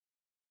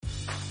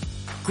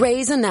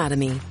Grey's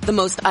Anatomy, the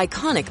most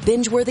iconic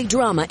binge-worthy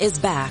drama, is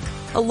back,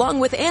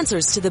 along with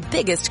answers to the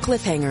biggest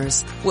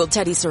cliffhangers. Will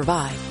Teddy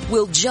survive?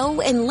 Will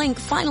Joe and Link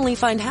finally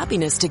find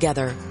happiness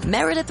together?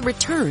 Meredith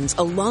returns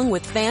along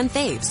with fan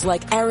faves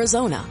like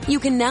Arizona.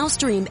 You can now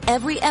stream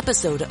every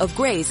episode of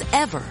Grey's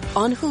ever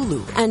on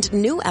Hulu, and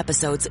new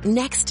episodes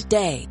next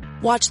day.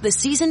 Watch the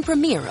season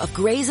premiere of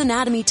Grey's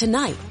Anatomy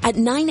tonight at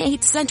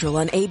 9/8 Central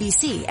on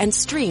ABC and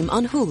stream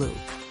on Hulu.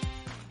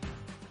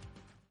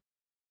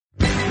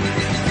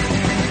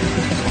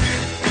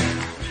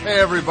 Hey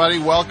everybody,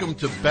 welcome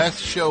to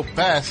Best Show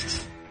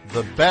Best,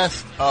 the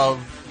best of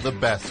the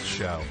best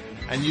show.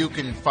 And you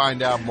can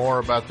find out more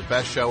about the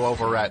best show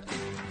over at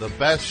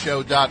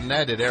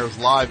thebestshow.net. It airs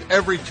live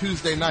every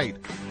Tuesday night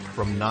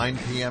from 9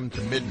 p.m.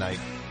 to midnight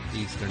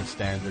Eastern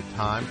Standard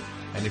Time.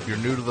 And if you're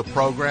new to the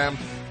program,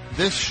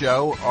 this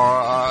show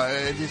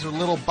these are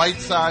little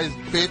bite-sized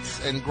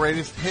bits and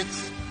greatest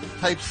hits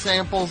type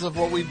samples of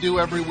what we do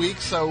every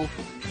week. So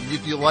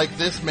if you like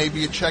this,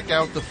 maybe you check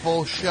out the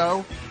full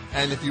show.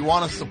 And if you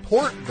want to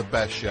support the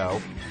best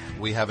show,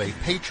 we have a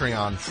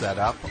Patreon set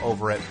up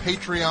over at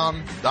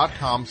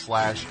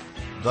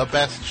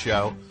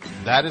patreon.com/thebestshow.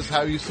 That is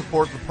how you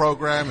support the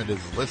program. It is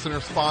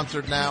listener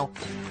sponsored now,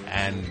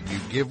 and you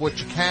give what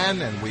you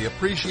can, and we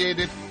appreciate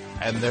it.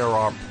 And there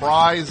are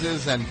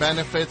prizes and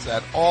benefits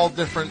at all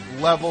different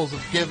levels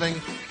of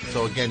giving.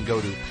 So again,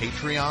 go to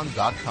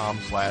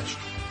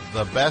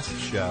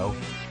patreon.com/thebestshow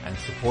and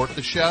support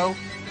the show.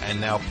 And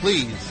now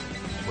please,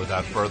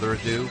 without further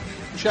ado,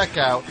 check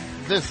out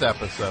this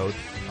episode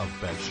of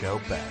Best Show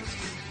Best.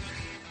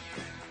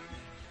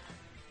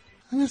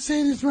 I'm going to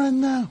say this right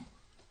now.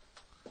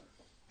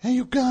 Hey,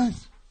 you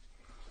guys,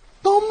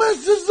 don't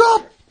mess this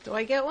up. Do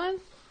I get one?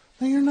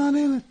 No, you're not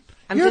in it.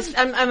 I'm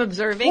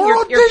observing.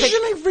 We're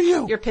auditioning for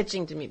you. You're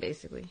pitching to me,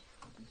 basically.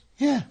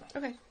 Yeah.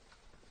 Okay.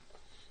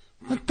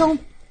 But don't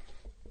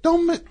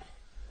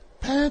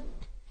Pat,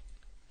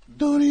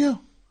 Studio,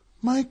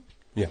 Mike.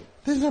 Yeah.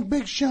 This is a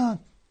big shot.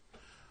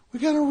 We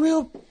got a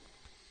real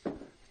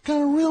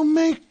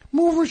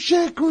mover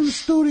shaker in the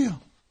studio.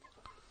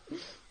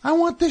 I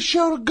want this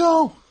show to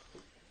go.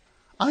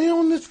 I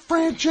own this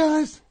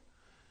franchise.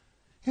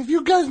 If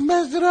you guys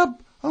mess it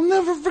up, I'll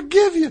never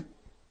forgive you.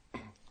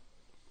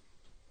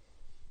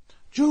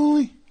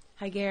 Julie.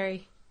 Hi,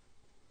 Gary.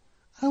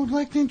 I would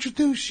like to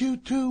introduce you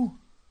to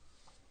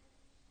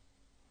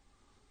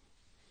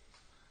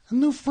a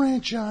new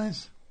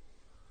franchise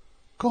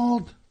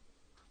called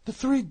The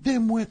Three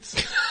Dimwits.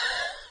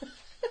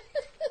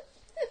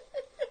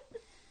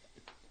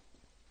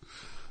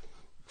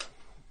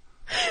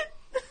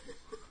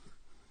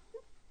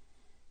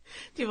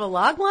 Do you have a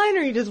log line,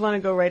 or you just want to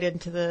go right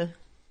into the...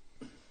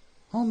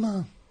 Hold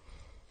on.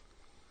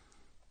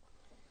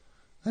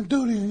 And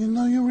Duty, you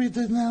know you read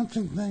the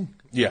announcing thing.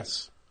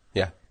 Yes.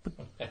 Yeah.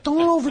 But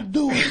don't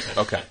overdo it.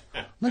 Okay.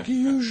 Like you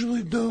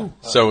usually do.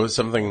 So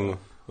something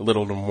a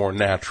little more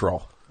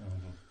natural.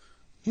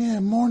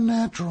 Yeah, more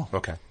natural.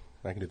 Okay.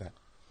 I can do that.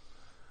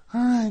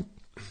 All right.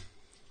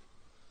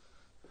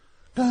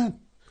 Go ahead.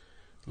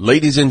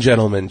 Ladies and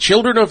gentlemen,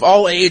 children of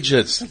all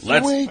ages. It's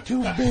way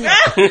too big.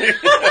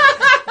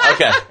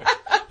 Okay.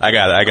 I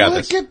got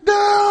this. Click it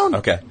down.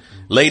 Okay.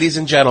 Ladies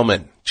and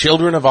gentlemen,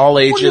 children of all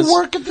When ages. you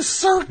work at the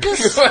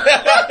circus,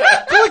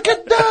 click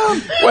it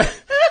down. What?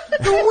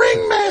 The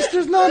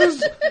ringmaster's not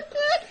as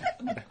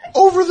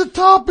over the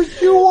top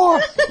as you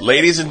are.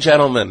 Ladies and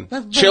gentlemen,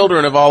 That's better.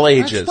 children of all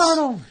ages.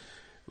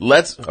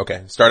 Let's start over.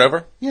 Okay, start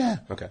over? Yeah.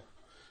 Okay.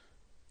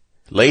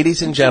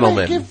 Ladies and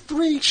gentlemen, Give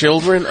 3.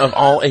 children of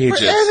all For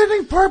ages.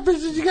 editing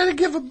purposes, you gotta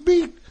give a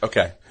beat.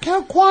 Okay.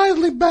 Count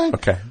quietly back.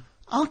 Okay.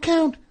 I'll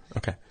count.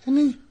 Okay. And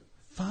then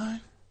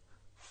 5,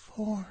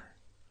 4,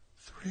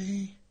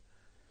 3,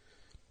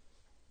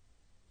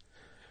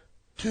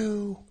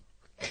 2.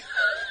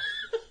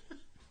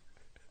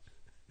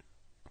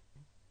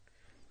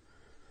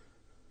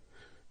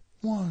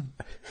 One.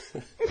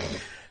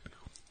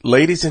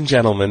 Ladies and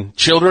gentlemen,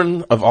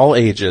 children of all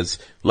ages,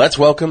 let's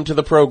welcome to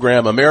the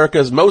program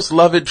America's most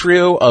loved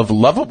trio of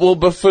lovable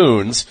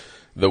buffoons,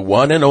 the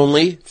one and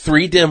only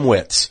Three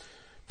Dimwits,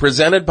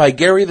 presented by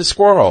Gary the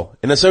Squirrel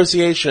in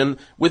association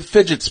with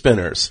Fidget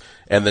Spinners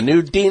and the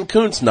new Dean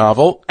Koontz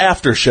novel,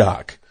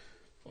 Aftershock.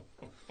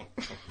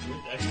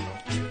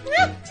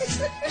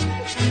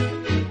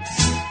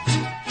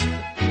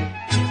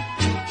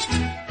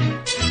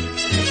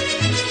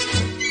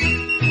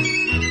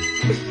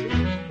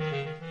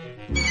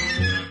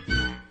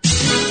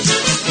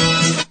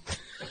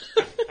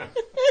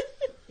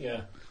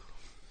 Yeah.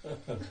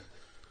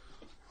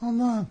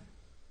 Hold on.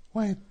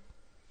 Wait.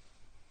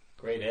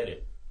 Great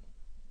edit.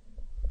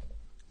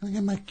 Gotta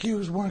get my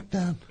cues worked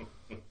out.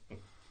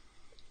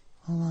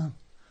 Hold on.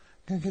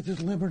 Gotta get this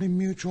Liberty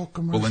Mutual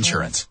commercial. Full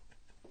insurance.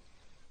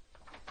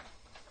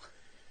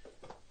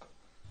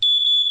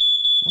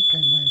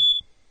 Okay, mate.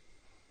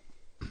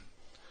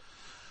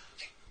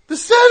 The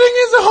setting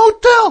is a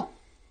hotel.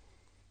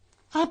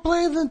 I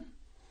play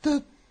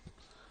the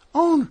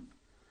owner.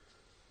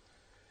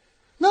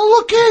 Now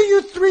look here,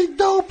 you three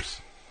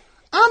dopes.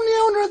 I'm the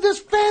owner of this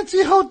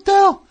fancy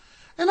hotel,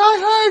 and I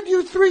hired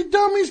you 3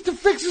 dummies to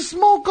fix the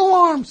smoke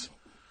alarms.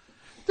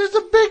 There's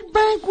a big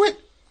banquet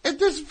at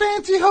this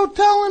fancy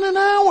hotel in an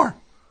hour.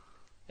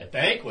 A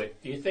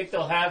banquet? Do you think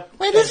they'll have...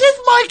 Wait, is this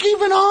mic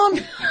even on?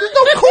 There's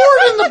no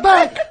cord in the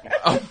back.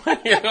 Oh,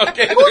 yeah,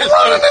 okay. Who's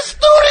running the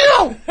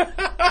studio?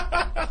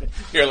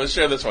 Here, let's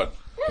share this one.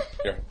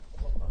 Here.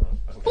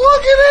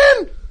 Plug it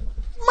in.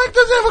 Mike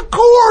doesn't have a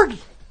cord.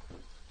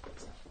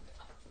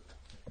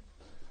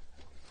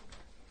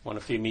 Want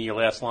to feed me your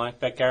last line,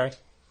 bet, Gary?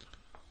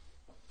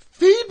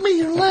 Feed me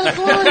your last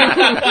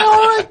line.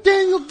 All right,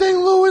 Daniel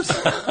Day-Lewis.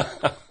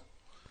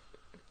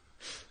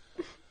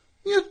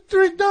 You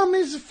 3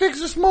 dummies to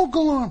fix the smoke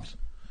alarms.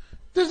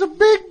 There's a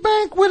big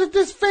banquet at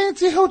this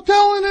fancy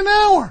hotel in an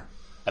hour.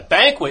 A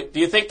banquet?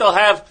 Do you think they'll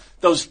have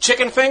those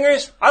chicken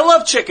fingers? I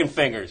love chicken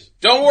fingers.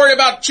 Don't worry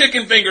about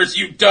chicken fingers,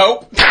 you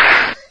dope.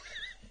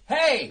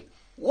 Hey,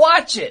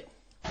 watch it.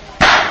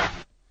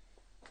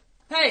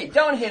 Hey,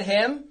 don't hit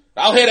him.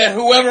 I'll hit at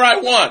whoever I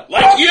want,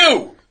 like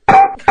you.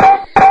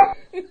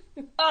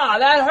 Ah,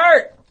 that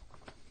hurt.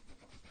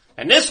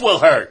 And this will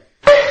hurt.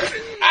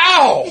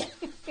 Ow!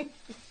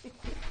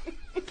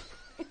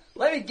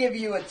 Let me give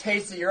you a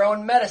taste of your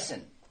own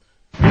medicine.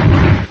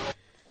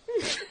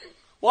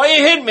 Why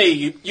you hit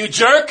me, you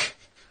jerk?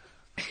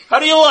 How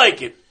do you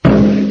like it?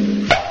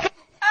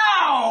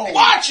 Ow!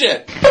 Watch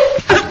it!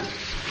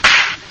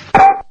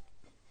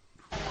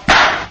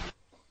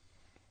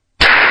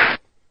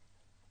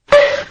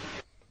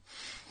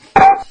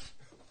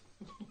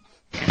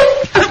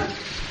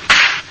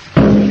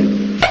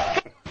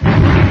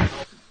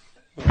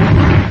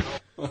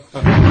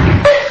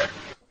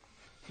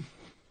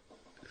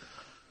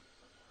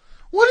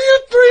 What are you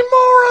 3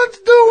 morons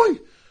doing?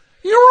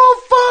 You're all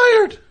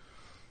fired.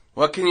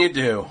 What can you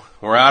do?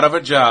 We're out of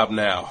a job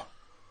now.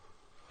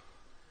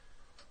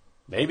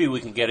 Maybe we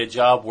can get a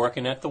job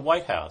working at the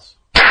White House.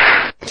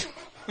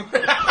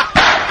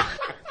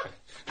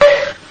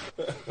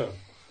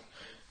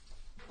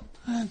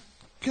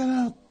 Get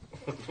out.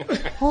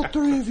 All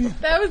 3 of you.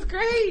 That was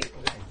great.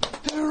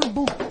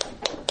 Terrible.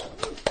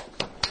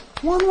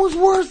 One was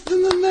worse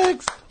than the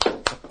next.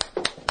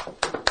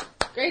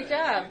 Great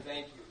job.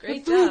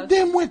 Great 3 job.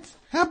 dimwits.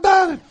 How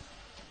about it?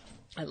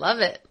 I love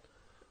it.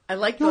 I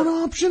like You want the.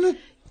 to option it?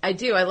 I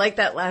do. I like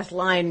that last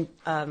line.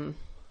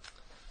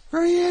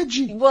 Very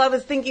edgy. Well, I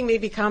was thinking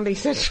maybe Comedy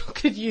Central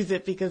could use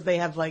it because they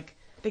have I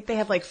think they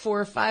have 4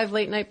 or 5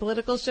 late night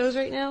political shows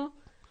right now,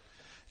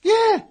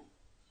 Yeah.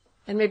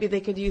 and maybe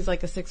they could use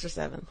a 6 or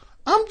 7.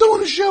 I'm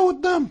doing a show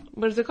with them.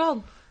 What is it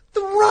called?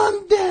 The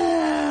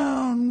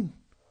Rundown.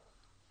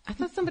 I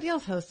thought somebody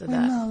else hosted No,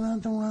 that.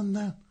 not the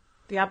Rundown.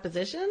 The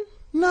Opposition?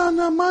 No,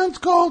 mine's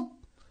called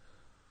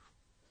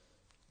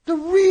The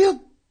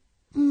Real...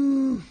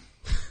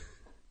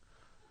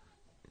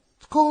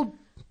 It's called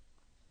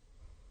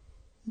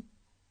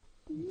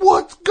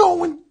What's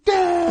Going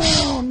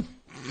Down?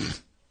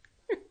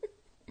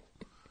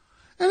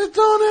 And it's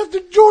on after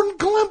Jordan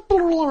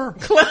Klemperer.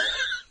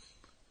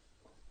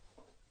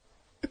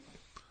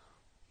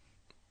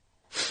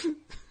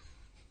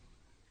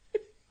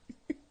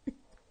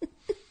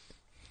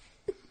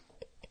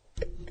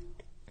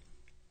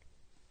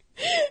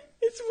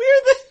 It's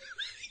weird that...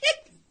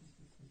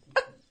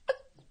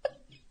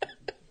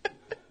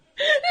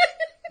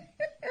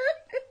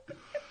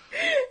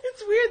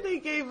 It's weird they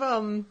gave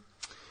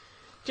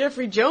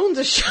Jeffrey Jones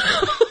a show.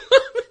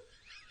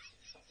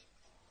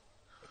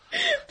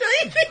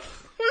 Don't you think it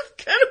was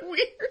kind of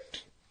weird?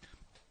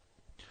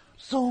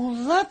 So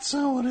that's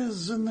how it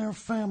is in their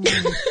family.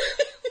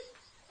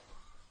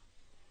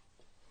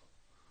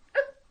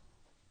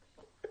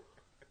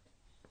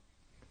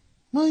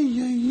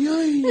 Ay, ay,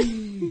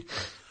 ay.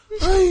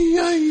 Ay,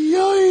 ay,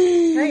 ay.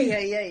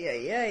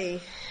 Hey.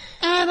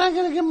 And I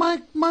gotta get my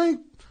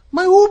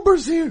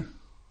Ubers here.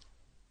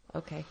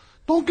 Okay.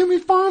 Don't give me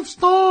 5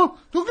 star.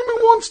 Don't give me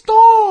 1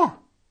 star.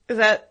 Is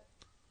that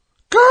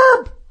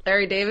Curb.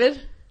 Larry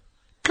David?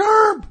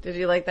 Curb. Did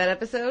you like that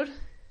episode?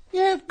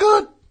 Yeah,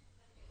 good.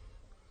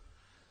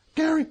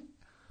 Gary,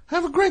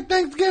 have a great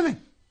Thanksgiving.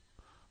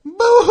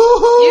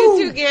 Boo-hoo-hoo.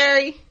 You too,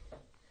 Gary.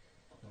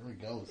 There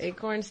he goes.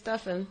 Acorn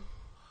stuffing.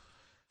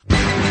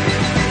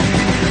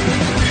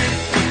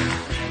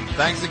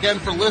 Thanks again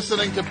for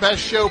listening to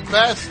Best Show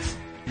Best.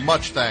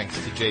 Much thanks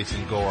to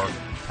Jason Gore,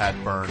 Pat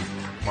Byrne,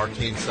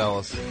 Martine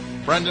Sellis,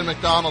 Brendan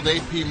McDonald,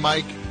 AP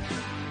Mike,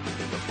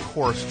 of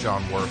course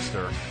John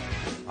Worster,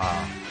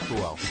 who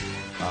else?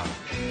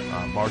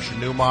 Marcia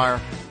Newmeyer,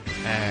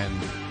 and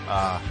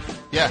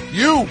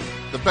you,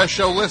 the Best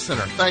Show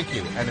listener. Thank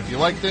you. And if you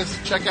like this,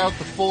 check out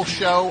the full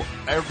show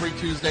every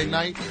Tuesday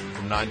night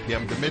from 9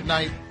 p.m. to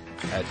midnight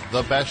at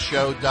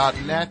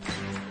thebestshow.net.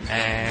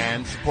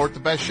 And support The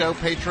Best Show,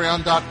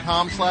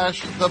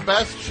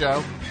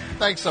 patreon.com/thebestshow.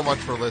 Thanks so much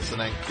for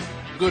listening.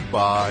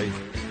 Goodbye.